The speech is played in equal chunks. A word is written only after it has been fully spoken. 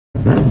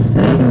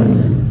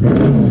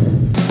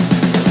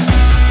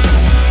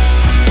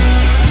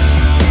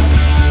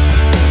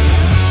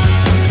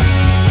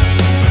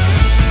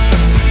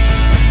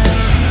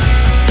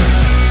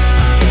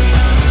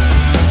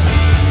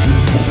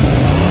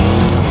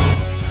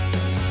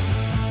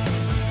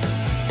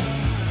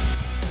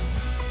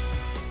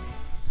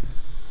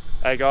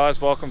Hey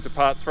guys, welcome to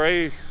part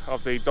 3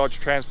 of the Dodge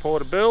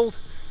Transporter build.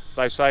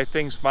 They say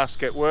things must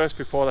get worse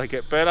before they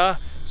get better,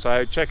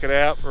 so check it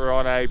out. We're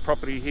on a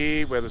property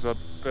here where there's a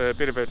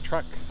bit of a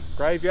truck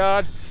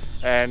graveyard,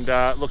 and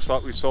it looks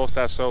like we've sourced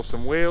ourselves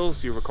some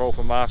wheels. You recall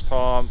from last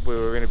time we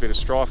were in a bit of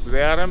strife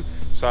without them,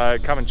 so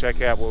come and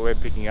check out what we're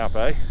picking up,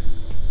 eh?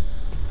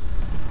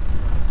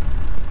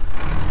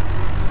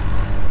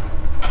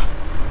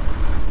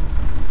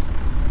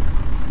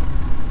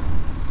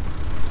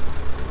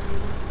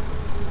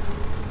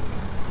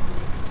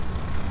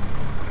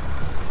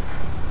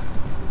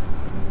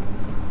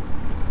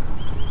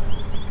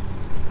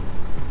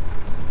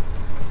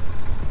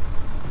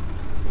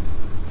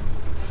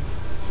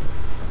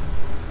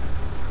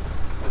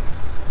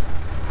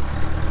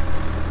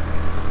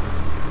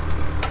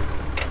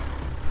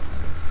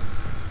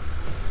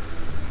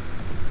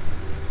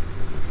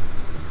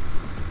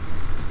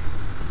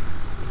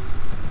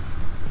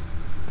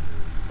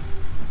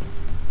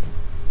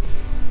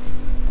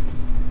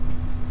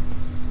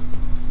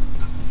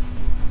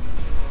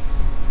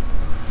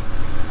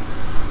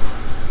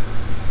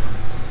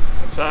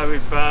 So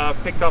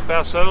we've picked up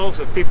ourselves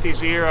a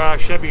 50s era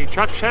Chevy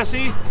truck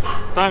chassis.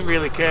 Don't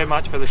really care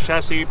much for the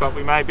chassis, but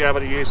we may be able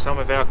to use some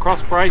of our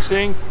cross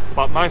bracing.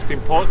 But most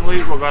importantly,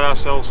 we've got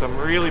ourselves some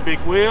really big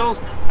wheels,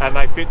 and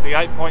they fit the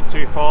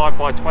 8.25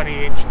 by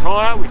 20 inch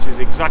tyre, which is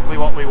exactly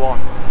what we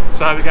want.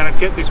 So we're going to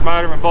get this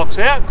motor and box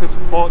out, because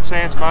we bought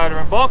Sam's motor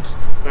and box,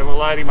 then we'll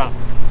load him up.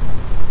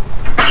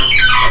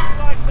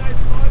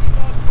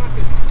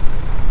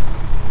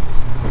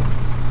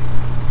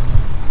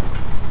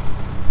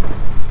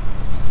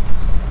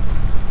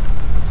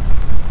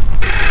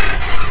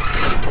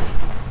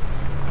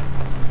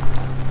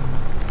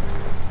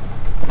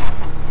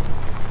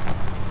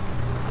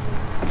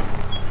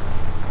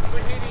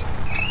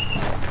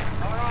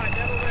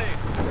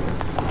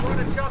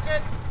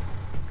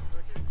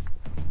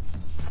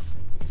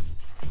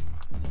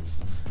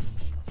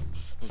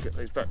 Get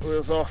these back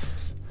wheels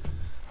off,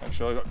 make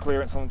sure I've got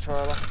clearance on the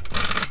trailer.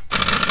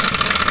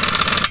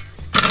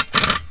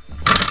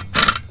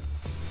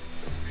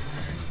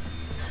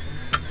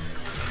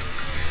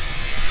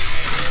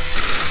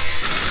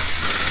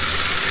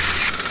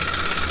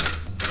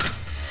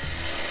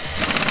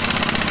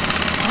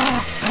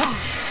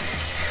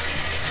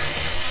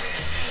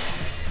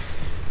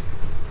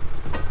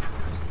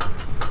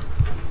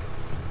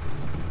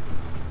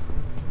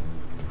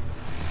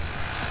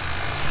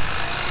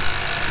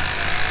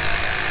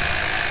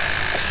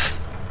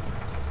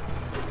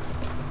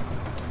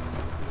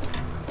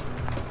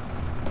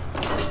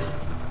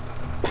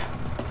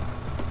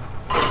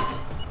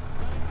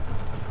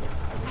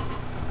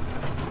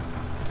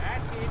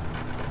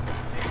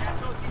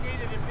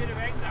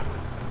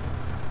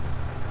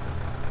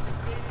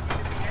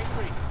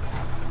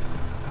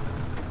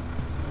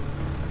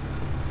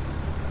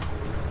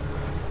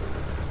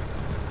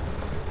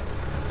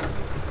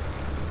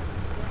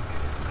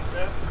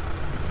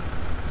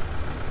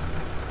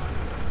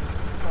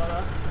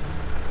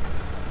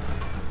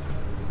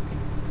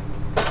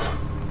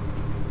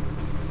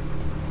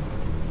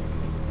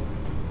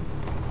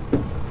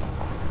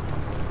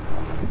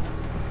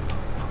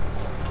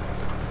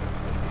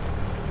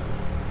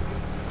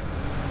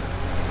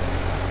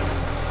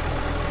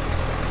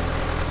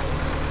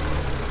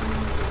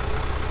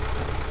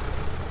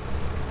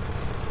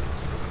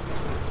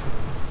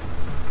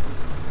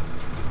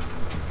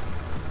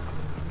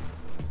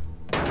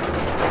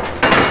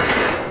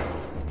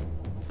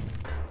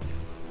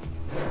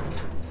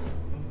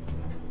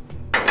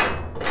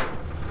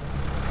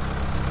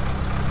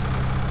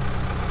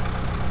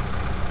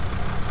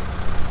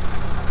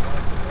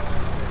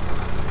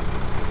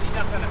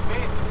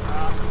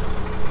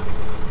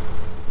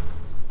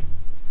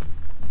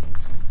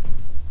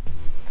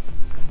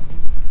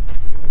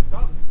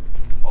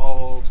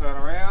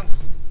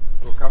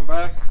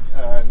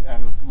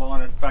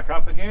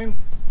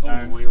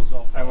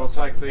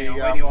 Take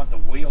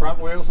the front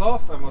wheels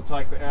off, and we'll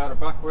take the outer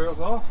back wheels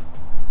off,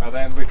 and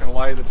then we can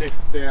lay the diff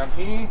down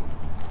here,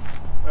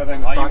 and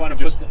then the front can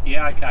just,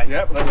 yeah, okay.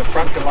 Yep, then the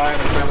front can lay in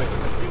the belly.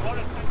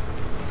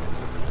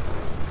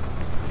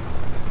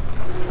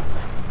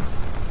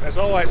 There's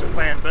always a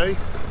plan B.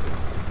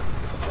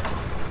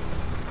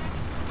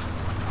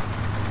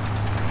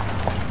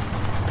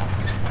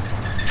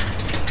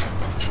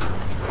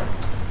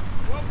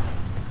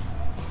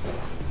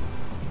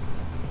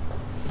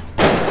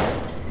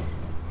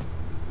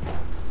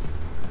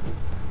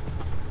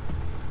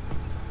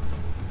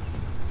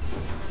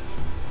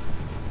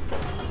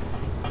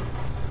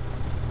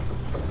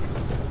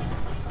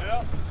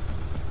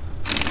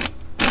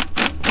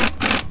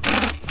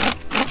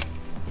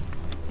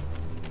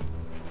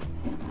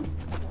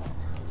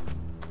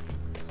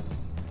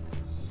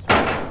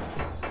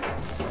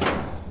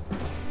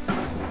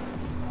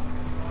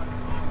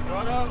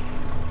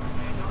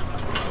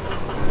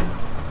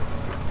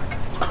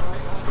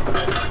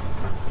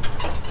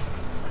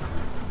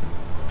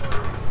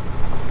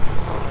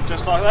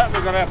 just like that,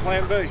 we've got our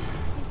plan B.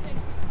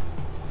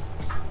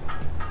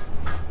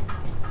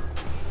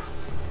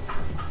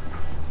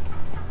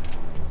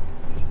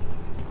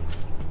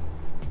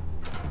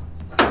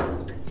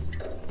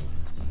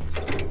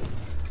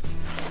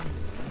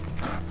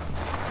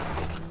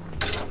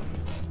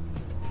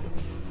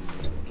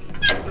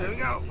 There we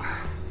go.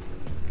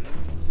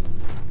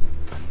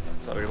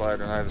 So we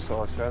load an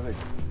oversized chassis.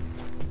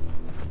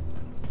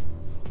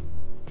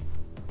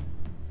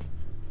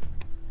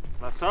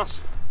 That's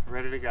us,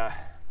 ready to go.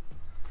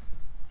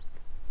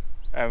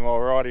 And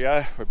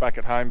rightio, we're back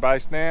at home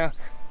base now.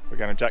 We're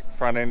going to jack the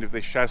front end of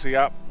this chassis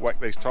up, whack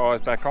these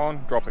tyres back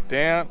on, drop it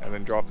down, and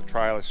then drive the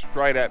trailer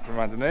straight out from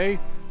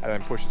underneath, and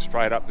then push it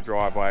straight up the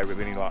driveway with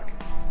any luck.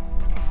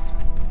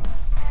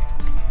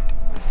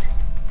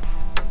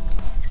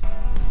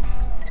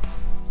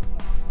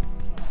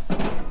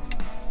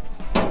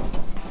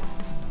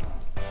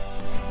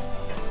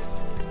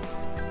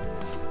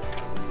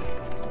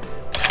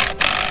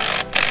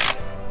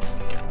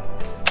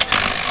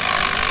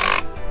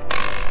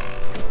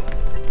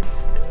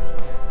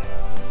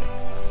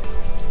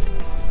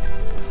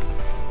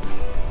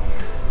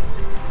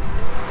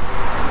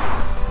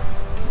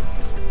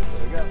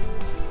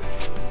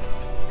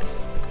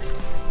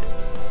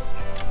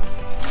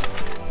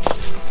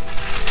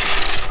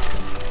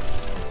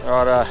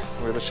 Right,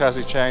 with the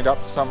chassis chained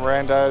up to some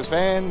rando's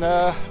van,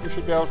 we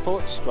should be able to pull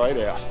it straight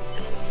out.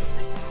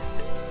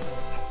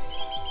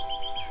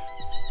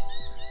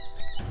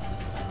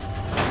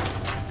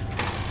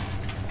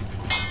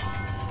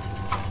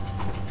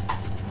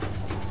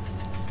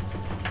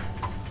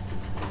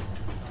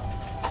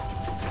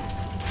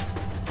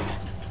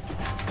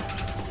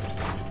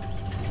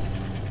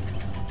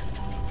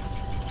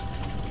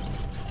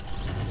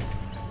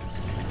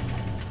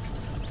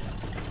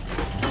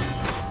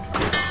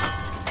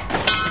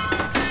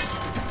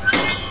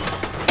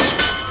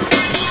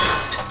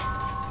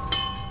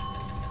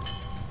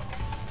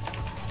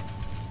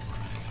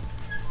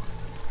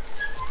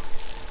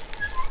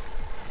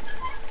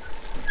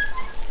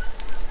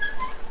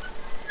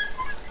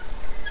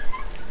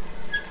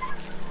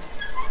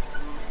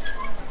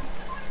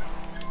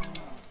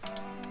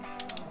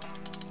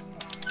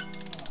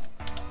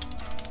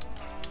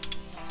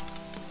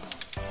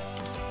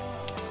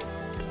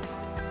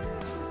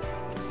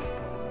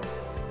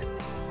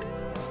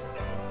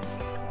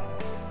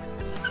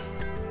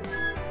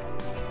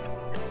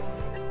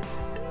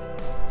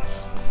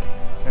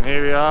 And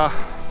here we are,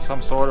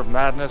 some sort of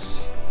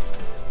madness.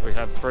 We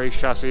have 3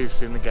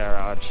 chassis in the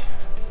garage.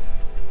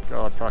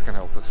 God fucking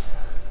help us.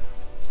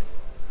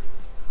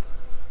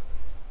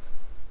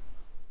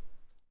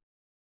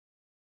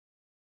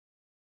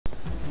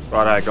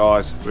 Righto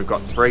guys, we've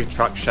got 3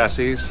 truck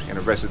chassis in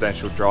a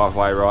residential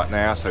driveway right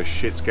now, so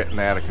shit's getting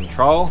out of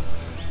control.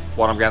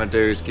 What I'm going to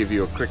do is give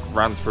you a quick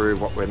run through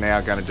what we're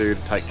now going to do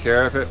to take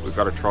care of it. We've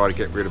got to try to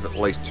get rid of at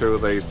least 2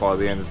 of these by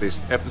the end of this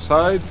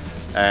episode.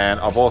 And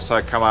I've also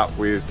come up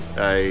with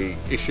a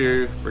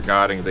issue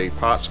regarding the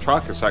parts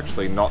truck. It's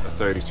actually not a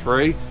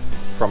 33.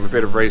 From a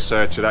bit of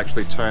research, it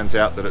actually turns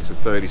out that it's a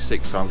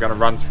 36. So I'm going to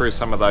run through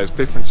some of those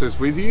differences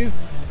with you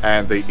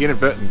and the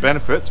inadvertent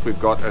benefits we've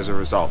got as a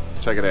result.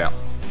 Check it out.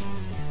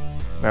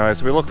 Now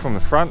as we look from the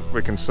front,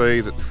 we can see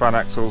that the front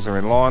axles are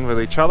in line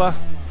with each other.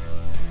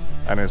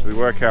 And as we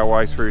work our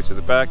way through to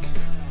the back,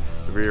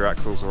 the rear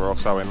axles are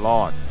also in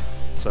line.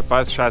 So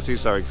both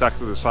chassis are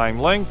exactly the same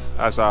length,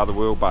 as are the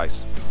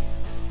wheelbase.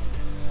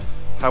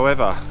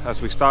 However,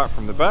 as we start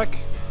from the back,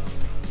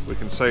 we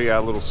can see our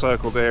little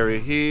circled area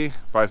here.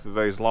 Both of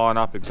these line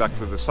up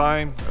exactly the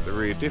same at the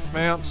rear diff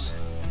mounts.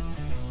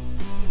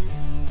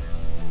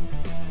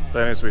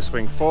 Then as we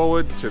swing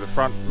forward to the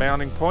front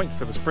mounting point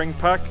for the spring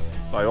pack,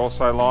 they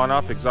also line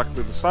up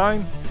exactly the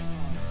same.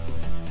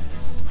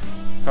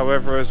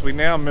 However, as we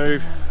now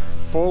move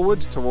forward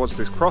towards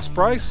this cross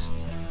brace,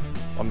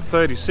 on the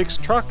 36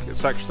 truck,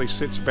 it actually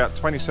sits about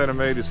 20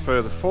 centimetres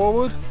further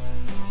forward,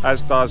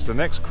 as does the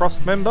next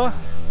cross member.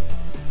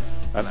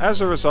 And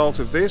as a result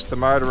of this, the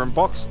motor and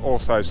box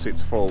also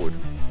sits forward.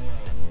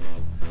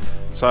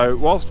 So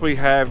whilst we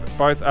have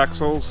both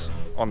axles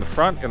on the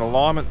front in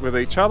alignment with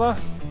each other,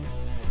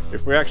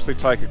 if we actually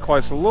take a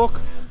closer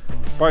look,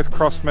 both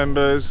cross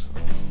members,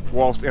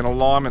 whilst in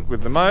alignment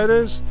with the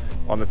motors,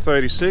 on the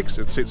 36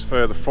 it sits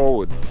further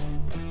forward.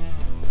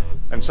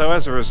 And so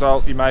as a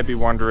result, you may be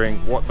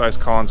wondering what those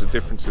kinds of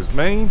differences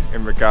mean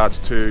in regards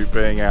to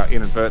being our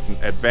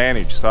inadvertent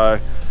advantage. So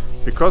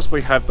because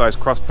we have those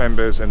cross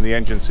members and the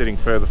engine sitting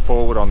further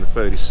forward on the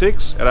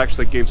 36, it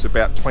actually gives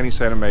about 20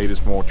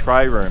 centimetres more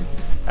tray room.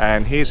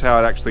 And here's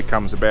how it actually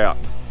comes about.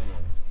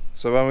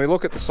 So when we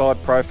look at the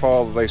side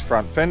profile of these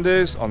front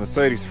fenders on the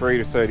 33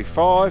 to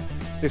 35,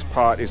 this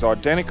part is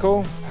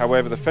identical.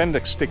 However, the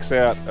fender sticks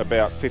out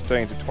about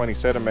 15 to 20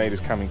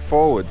 centimetres coming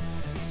forward.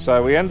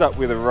 So we end up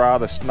with a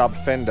rather snub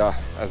fender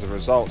as a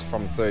result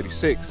from the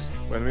 36.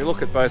 When we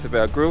look at both of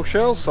our grille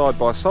shells side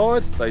by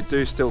side, they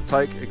do still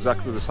take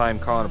exactly the same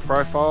kind of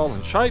profile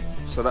and shape,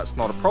 so that's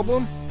not a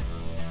problem.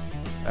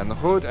 and the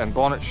hood and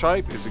bonnet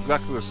shape is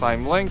exactly the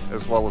same length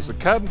as well as the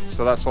cab,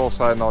 so that's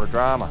also not a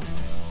drama.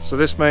 So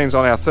this means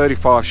on our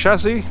 35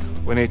 chassis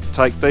we need to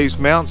take these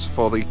mounts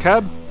for the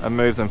cab and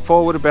move them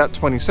forward about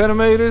 20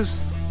 centimetres.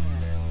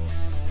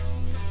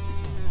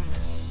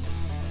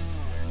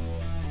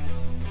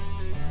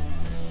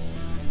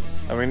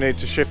 And we need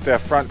to shift our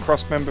front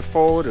cross member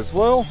forward as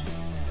well.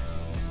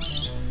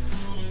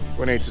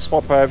 We need to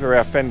swap over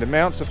our fender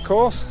mounts, of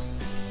course.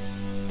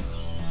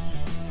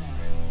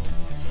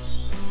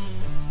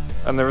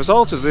 And the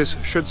result of this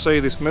should see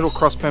this middle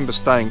cross member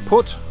staying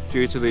put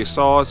due to the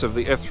size of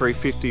the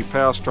F350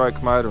 Power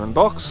Stroke motor and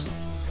box.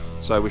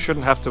 So we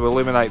shouldn't have to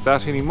eliminate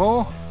that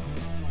anymore.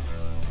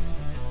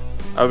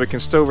 And we can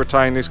still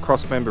retain this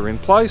cross member in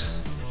place.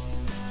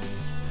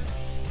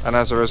 And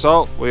as a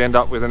result, we end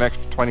up with an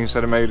extra 20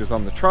 centimetres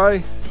on the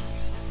tray,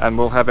 and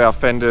we'll have our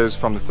fenders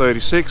from the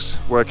 36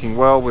 working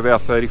well with our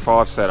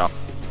 35 setup.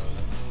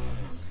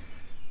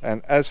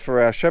 And as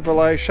for our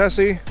Chevrolet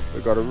chassis,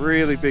 we've got a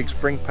really big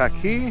spring pack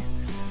here,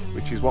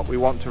 which is what we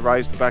want to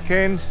raise the back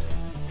end.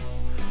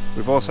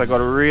 We've also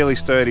got a really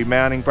sturdy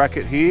mounting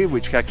bracket here,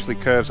 which actually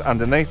curves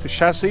underneath the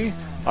chassis,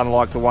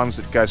 unlike the ones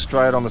that go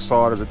straight on the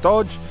side of the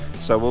Dodge.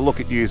 So we'll look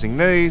at using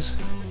these.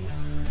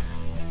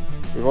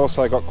 We've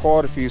also got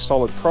quite a few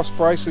solid cross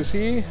braces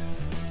here.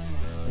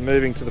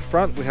 Moving to the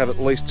front, we have at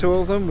least 2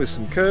 of them with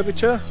some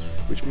curvature,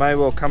 which may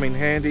well come in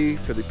handy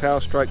for the Power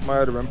Stroke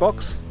motor and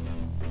box.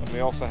 And we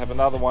also have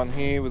another one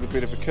here with a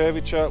bit of a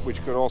curvature,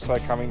 which could also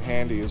come in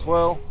handy as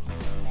well.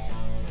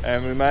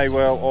 And we may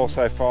well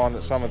also find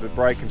that some of the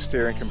brake and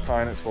steering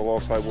components will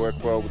also work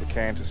well with the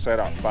canter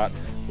setup, but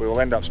we will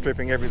end up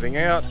stripping everything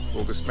out.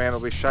 We'll dismantle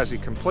this chassis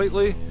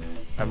completely,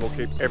 and we'll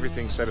keep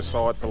everything set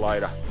aside for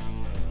later.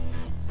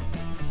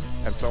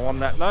 And so on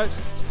that note,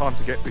 it's time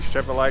to get this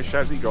Chevrolet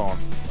chassis gone.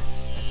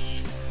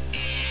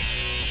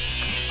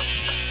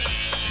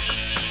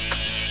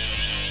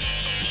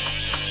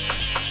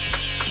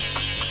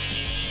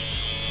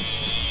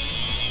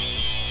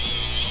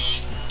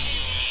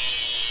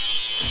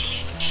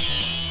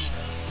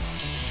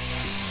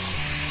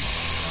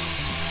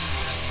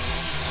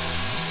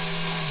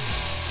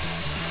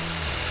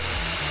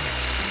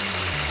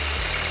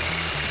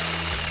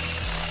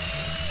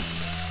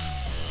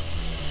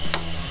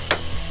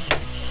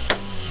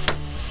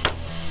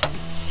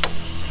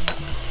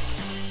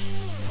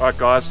 Alright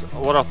guys,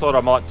 what I thought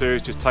I might do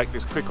is just take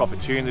this quick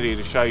opportunity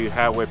to show you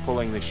how we're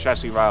pulling this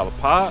chassis rail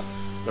apart.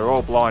 They're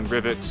all blind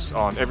rivets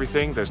on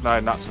everything, there's no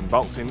nuts and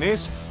bolts in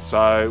this,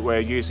 so we're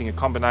using a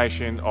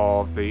combination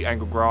of the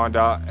angle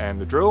grinder and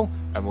the drill,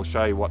 and we'll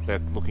show you what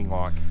they're looking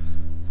like.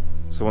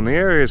 So on the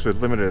areas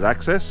with limited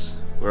access,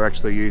 we're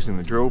actually using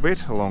the drill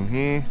bit along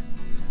here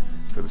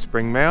for the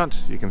spring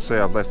mount. You can see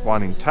I've left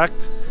one intact,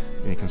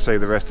 and you can see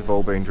the rest have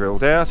all been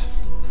drilled out.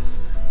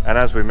 And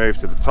as we move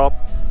to the top,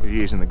 we're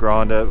using the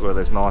grinder where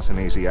there's nice and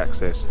easy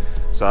access.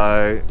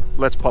 So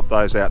let's pop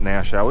those out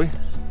now, shall we?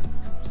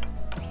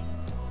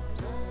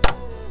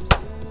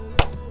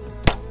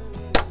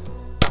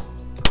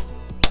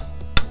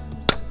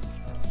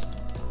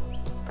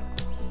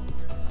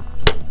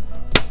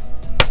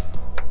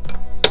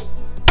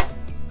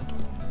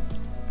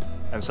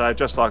 And so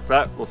just like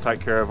that, we'll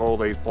take care of all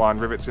these blind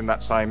rivets in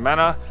that same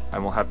manner,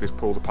 and we'll have this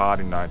pulled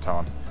apart in no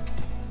time.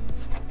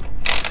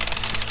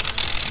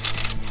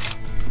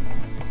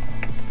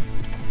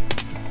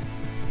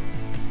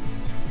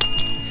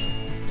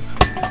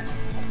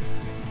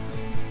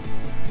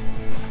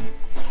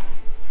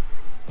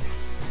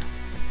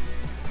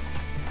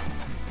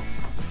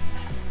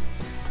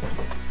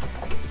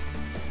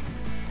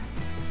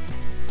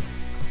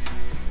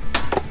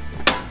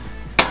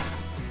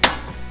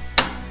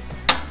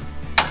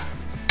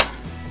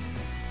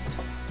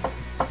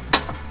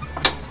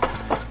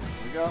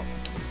 Go.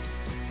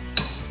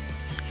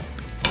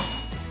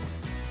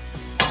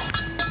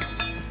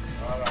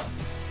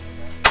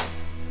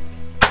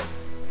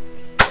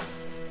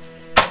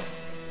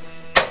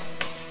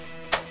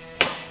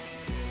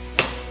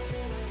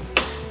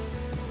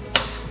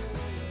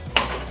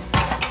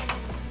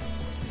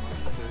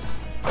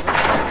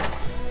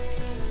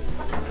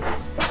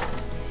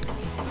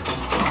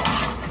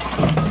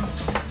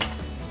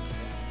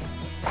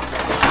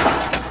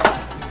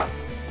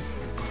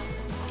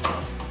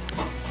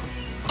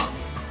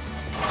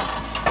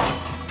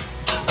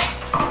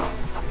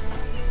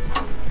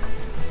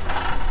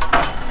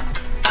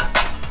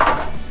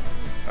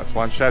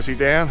 One chassis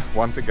down,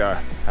 one to go.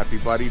 Happy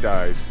bloody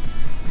days.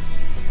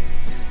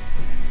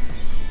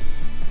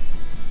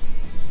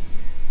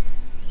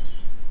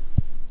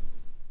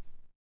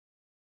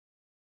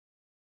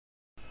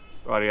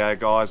 Rightio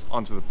guys,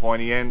 onto the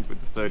pointy end with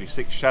the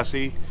 36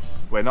 chassis.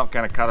 We're not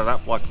going to cut it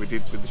up like we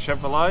did with the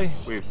Chevrolet.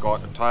 We've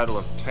got a total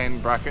of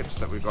 10 brackets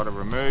that we've got to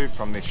remove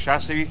from this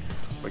chassis.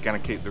 We're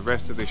going to keep the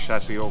rest of this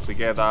chassis all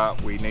together.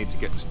 We need to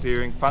get the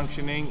steering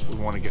functioning. We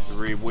want to get the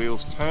rear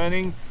wheels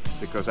turning,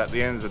 because at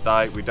the end of the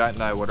day we don't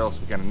know what else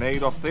we're going to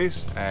need off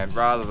this, and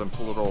rather than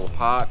pull it all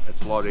apart,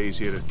 it's a lot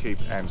easier to keep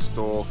and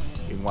store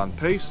in one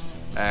piece.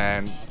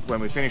 and when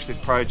we finish this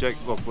project,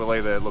 look, we'll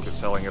either look at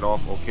selling it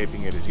off or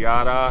keeping it as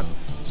yard art.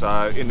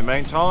 So in the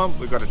meantime,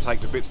 we've got to take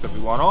the bits that we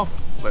want off.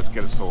 Let's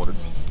get it sorted.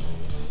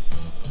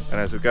 And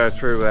as we go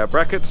through our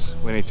brackets,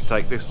 we need to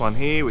take this one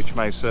here, which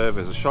may serve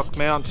as a shock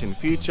mount in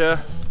future.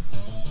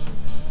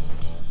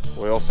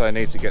 We also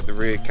need to get the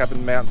rear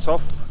cabin mounts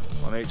off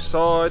on each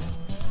side,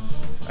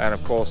 and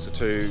of course the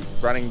two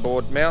running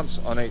board mounts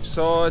on each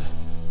side,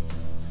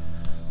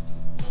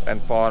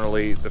 and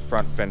finally the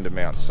front fender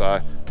mounts. So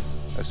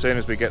as soon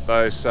as we get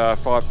those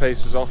 5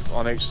 pieces off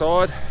on each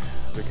side,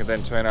 we can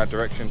then turn our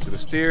direction to the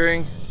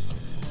steering,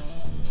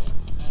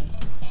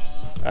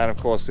 and of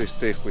course this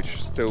diff,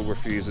 which still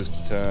refuses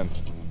to turn.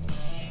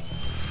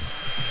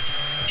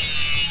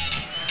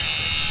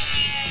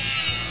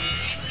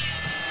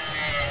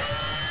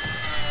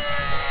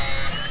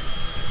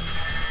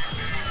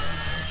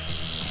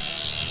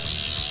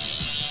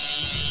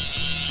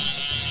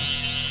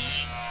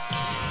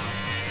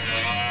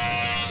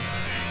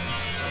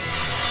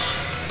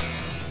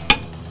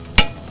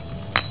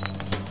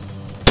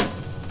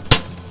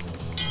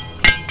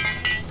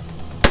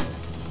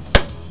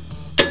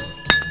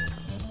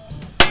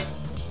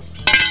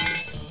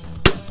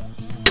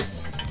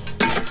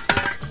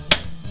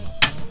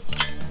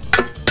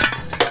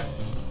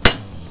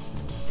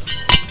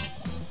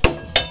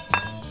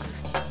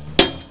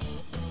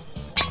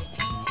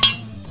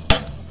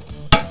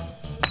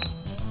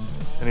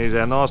 And here's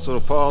our nice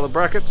little pile of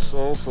brackets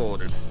all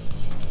sorted.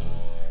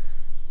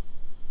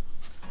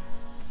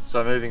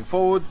 So moving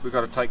forward, we've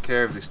got to take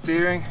care of the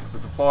steering.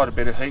 We've applied a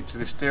bit of heat to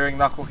the steering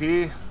knuckle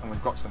here, and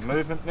we've got some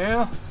movement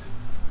now.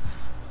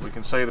 We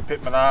can see the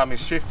pitman arm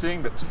is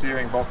shifting, but the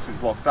steering box is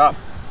locked up.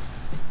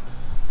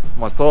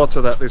 My thoughts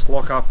are that this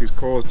lock-up is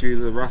caused due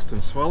to the rust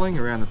and swelling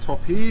around the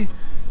top here.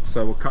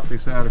 So we'll cut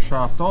this outer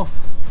shaft off,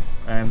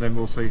 and then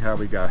we'll see how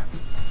we go.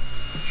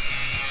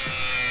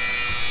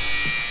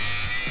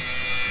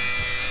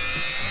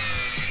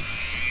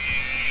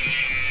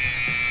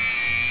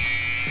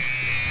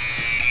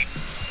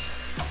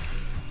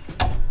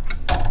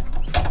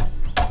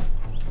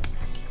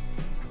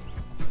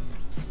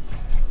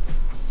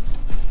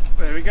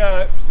 There we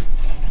go.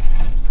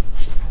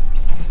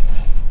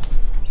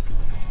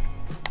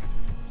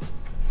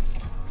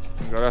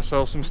 We've got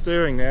ourselves some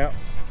steering now.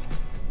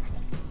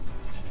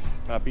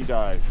 Happy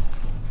days.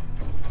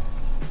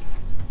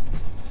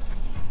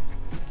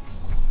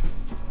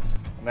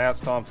 Now it's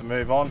time to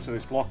move on to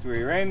this locked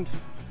rear end.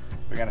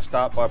 We're going to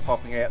start by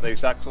popping out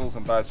these axles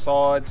on both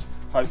sides.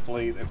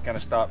 Hopefully it's going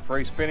to start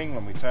free spinning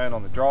when we turn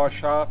on the drive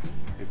shaft.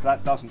 If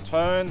that doesn't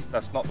turn,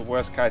 that's not the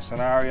worst case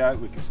scenario.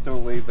 We can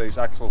still leave these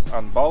axles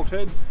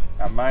unbolted.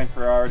 Our main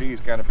priority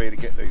is going to be to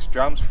get these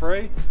drums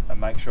free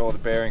and make sure the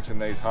bearings in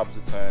these hubs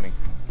are turning.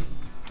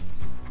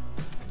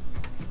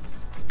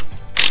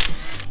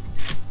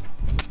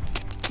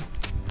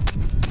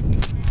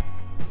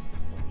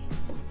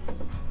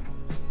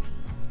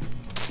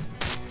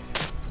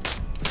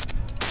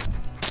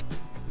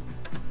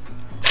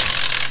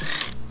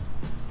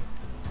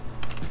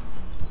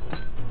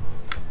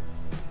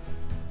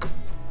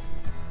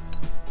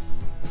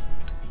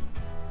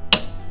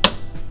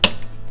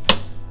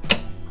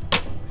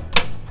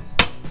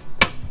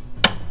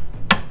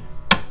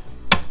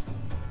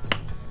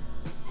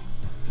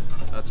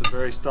 That's a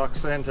very stuck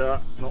centre,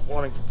 not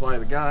wanting to play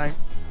the game.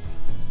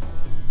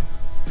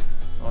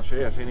 Not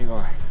yet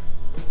anyway.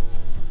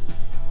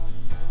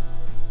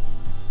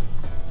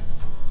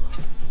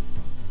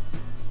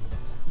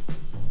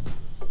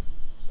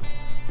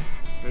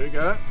 There you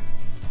go.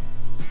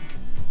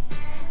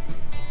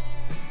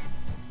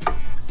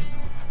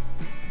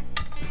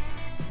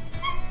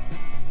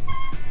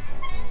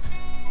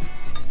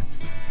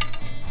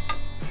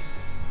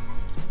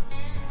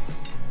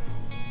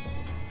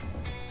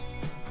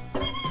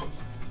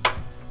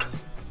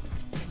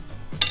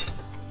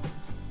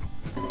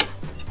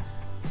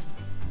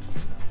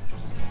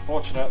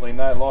 Fortunately,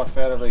 no life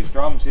out of these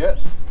drums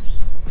yet.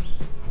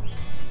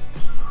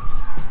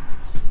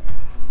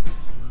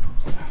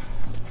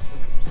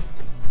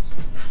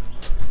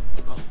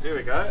 Oh, here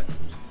we go.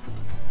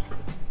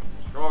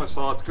 Driver's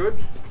side's good.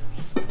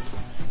 Look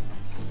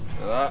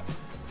at that.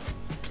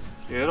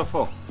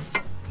 Beautiful.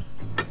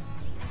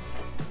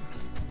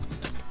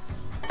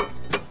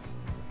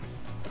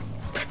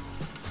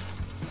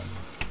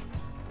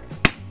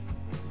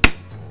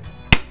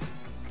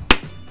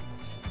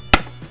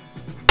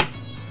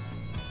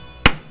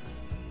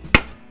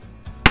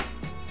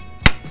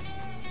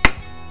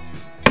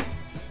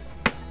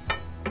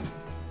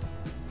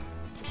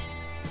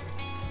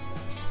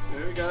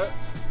 There we go.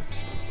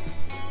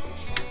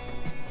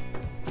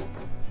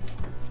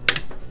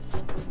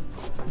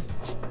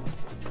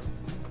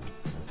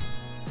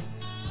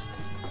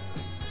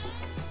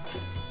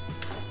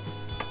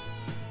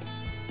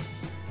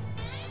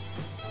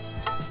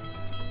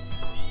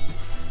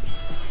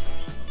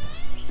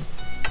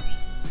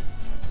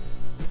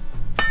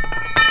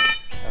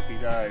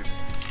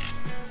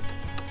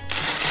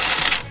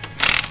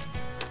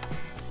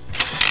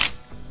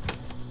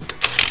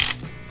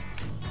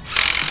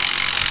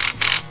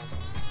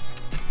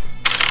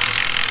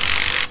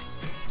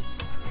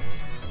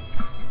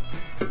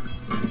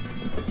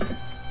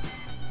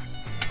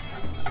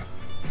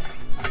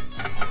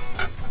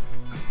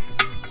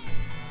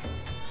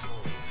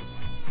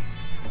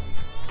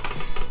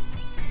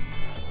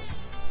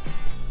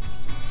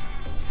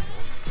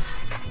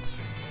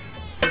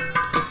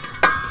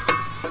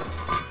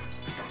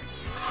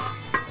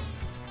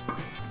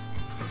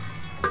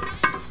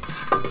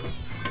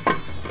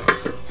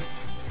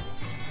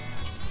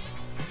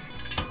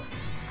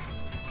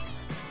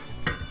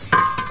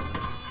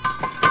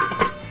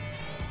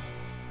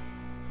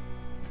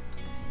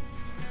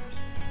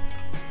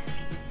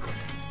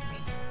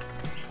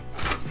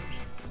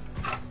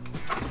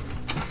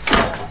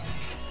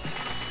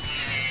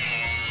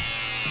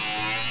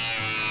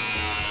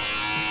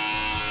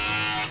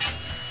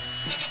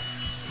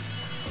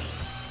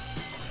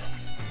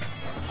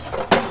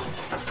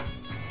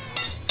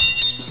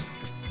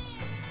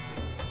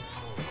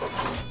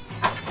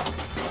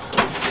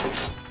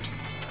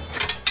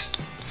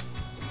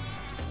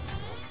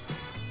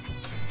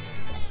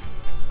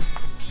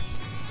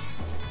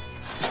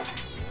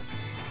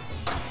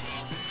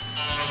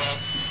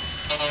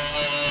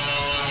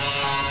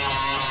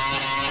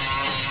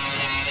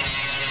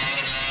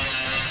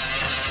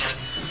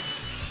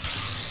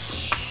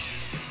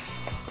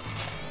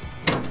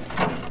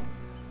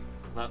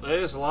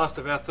 there's the last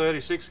of our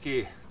 36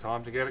 gear.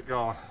 Time to get it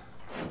going.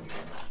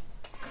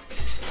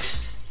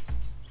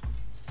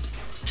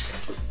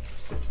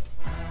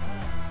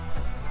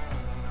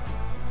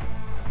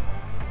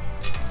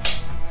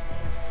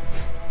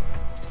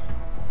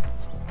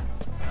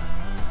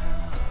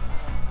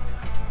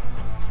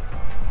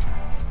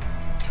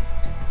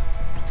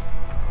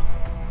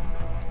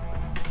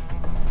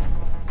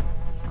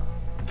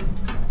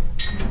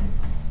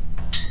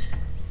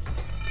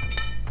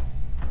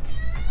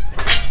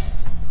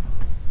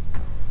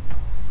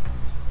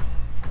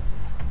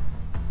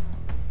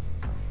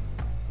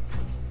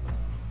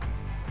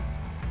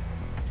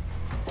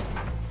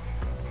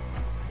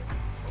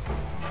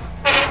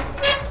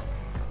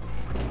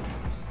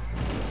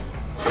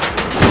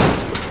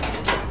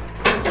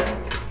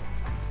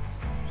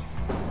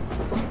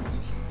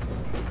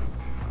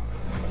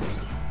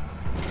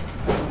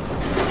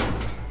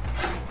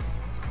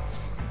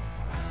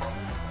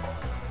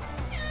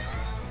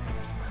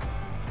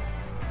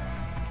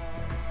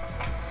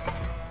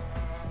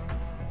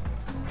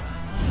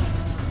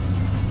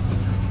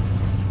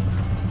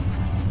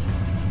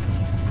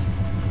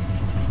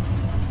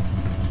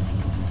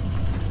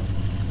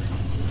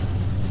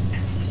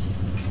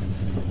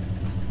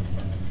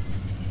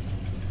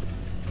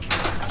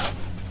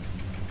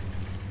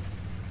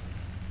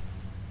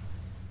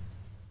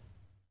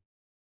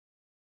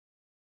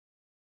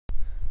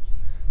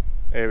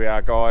 There we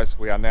are, guys.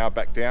 We are now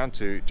back down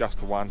to just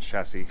the one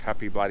chassis.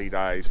 Happy bloody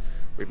days.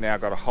 We've now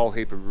got a whole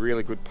heap of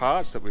really good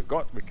parts that we've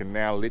got. We can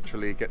now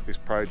literally get this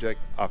project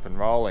up and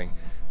rolling.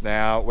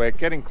 Now we're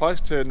getting close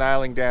to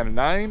nailing down a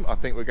name. I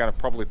think we're going to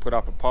probably put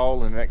up a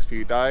poll in the next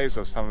few days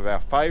of some of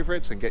our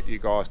favourites and get you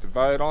guys to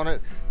vote on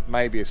it.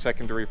 Maybe a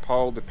secondary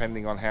poll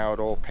depending on how it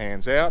all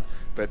pans out,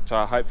 but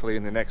hopefully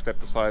in the next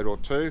episode or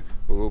two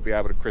we will be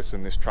able to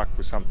christen this truck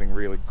with something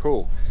really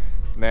cool.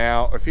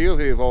 Now, a few of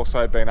you have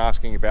also been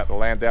asking about the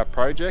Landau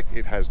project.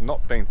 It has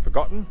not been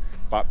forgotten,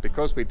 but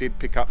because we did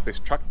pick up this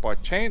truck by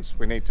chance,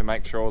 we need to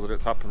make sure that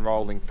it's up and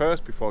rolling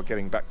first before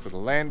getting back to the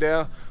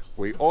Landau.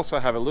 We also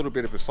have a little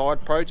bit of a side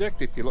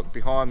project. If you look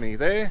behind me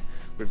there,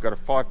 we've got a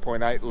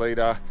 5.8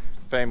 litre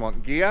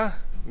Fairmont gear.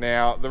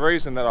 Now, the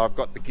reason that I've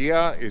got the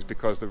gear is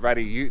because the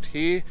Ratty Ute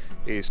here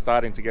is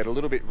starting to get a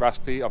little bit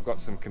rusty. I've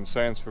got some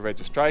concerns for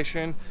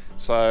registration,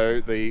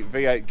 so the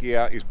V8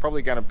 gear is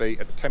probably going to be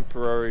a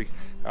temporary,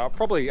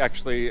 probably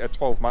actually a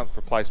 12-month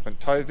replacement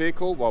tow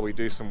vehicle while we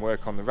do some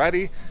work on the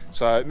Ratty.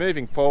 So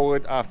moving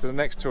forward, after the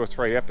next 2 or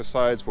 3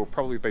 episodes, we'll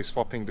probably be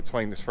swapping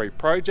between the 3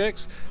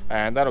 projects,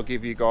 and that'll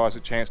give you guys a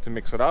chance to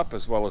mix it up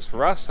as well as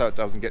for us, so it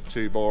doesn't get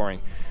too boring.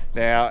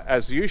 Now,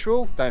 as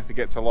usual, don't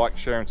forget to like,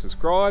 share and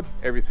subscribe.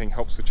 Everything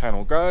helps the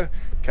channel grow.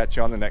 Catch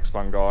you on the next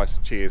one, guys.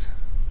 Cheers.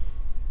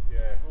 Yeah,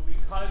 we'll be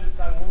COVID,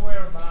 so we'll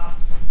wear a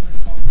mask.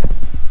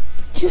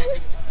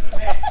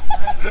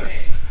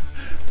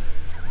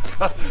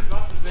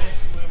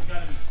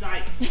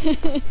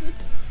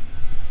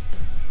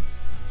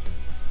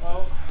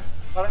 Well,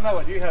 I don't know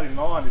what you had in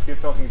mind if you're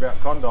talking about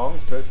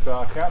condoms, but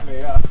count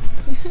me out.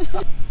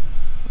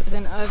 With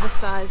an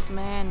oversized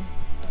man.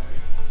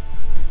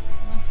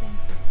 Nothing.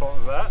 What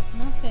was that?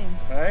 Nothing.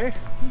 Hey?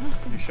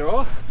 Nothing. You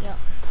sure? Yep.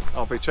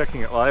 I'll be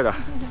checking it later.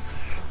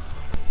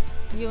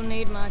 You'll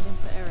need margin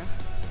for error.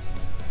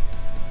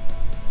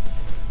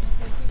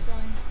 So keep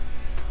going.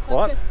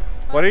 What? Focus.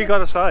 What do you got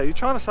to say? You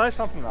trying to say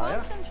something, are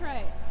you?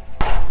 Concentrate.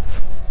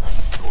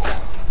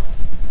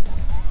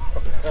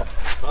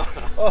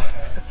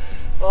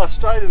 Oh,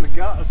 straight in the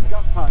gut. It's a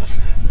gut punch.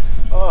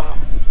 Oh,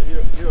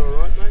 You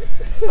alright, mate?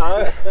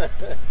 no.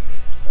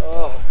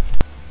 Oh.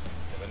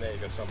 But now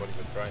you've got somebody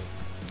with brains.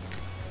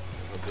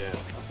 Yeah,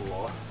 that's a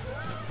lie.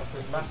 That's a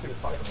massive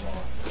fucking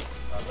lie.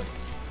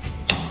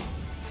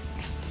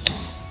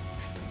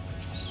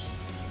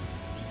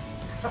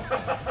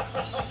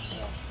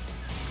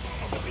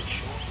 I'm a bit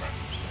short, man.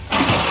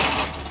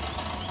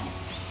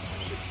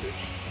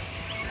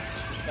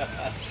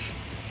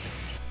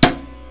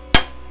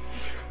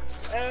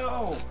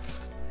 Ow!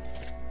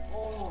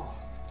 Oh,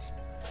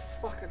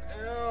 fucking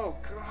ow,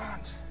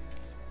 God.